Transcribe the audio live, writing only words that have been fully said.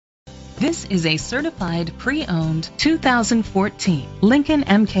This is a certified pre-owned 2014 Lincoln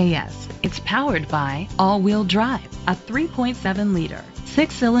MKS. It's powered by all-wheel drive, a 3.7-liter,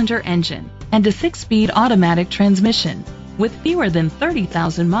 6-cylinder engine, and a 6-speed automatic transmission. With fewer than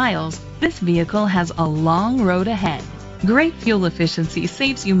 30,000 miles, this vehicle has a long road ahead. Great fuel efficiency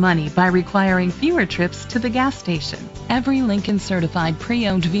saves you money by requiring fewer trips to the gas station. Every Lincoln certified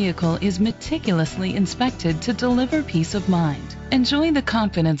pre-owned vehicle is meticulously inspected to deliver peace of mind. Enjoy the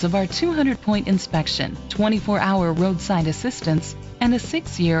confidence of our 200-point inspection, 24-hour roadside assistance, and a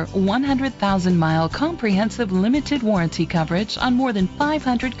 6-year, 100,000-mile comprehensive limited warranty coverage on more than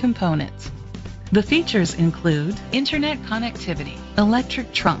 500 components. The features include internet connectivity,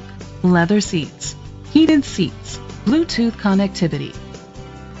 electric trunk, leather seats, heated seats, Bluetooth connectivity,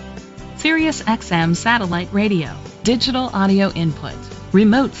 Sirius XM satellite radio, digital audio input,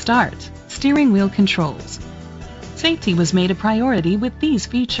 remote start, steering wheel controls. Safety was made a priority with these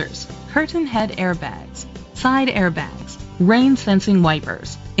features: curtain head airbags, side airbags, rain sensing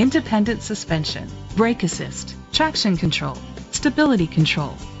wipers, independent suspension, brake assist, traction control, stability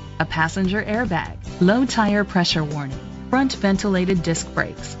control, a passenger airbag, low tire pressure warning, front ventilated disc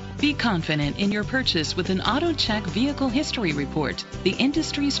brakes. Be confident in your purchase with an AutoCheck Vehicle History Report, the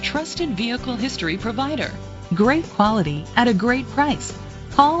industry's trusted vehicle history provider. Great quality at a great price.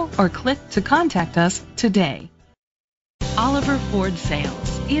 Call or click to contact us today. Oliver Ford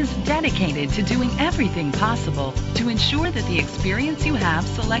Sales is dedicated to doing everything possible to ensure that the experience you have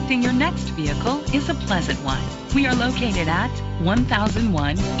selecting your next vehicle is a pleasant one. We are located at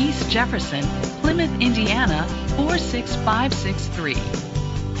 1001 East Jefferson, Plymouth, Indiana 46563.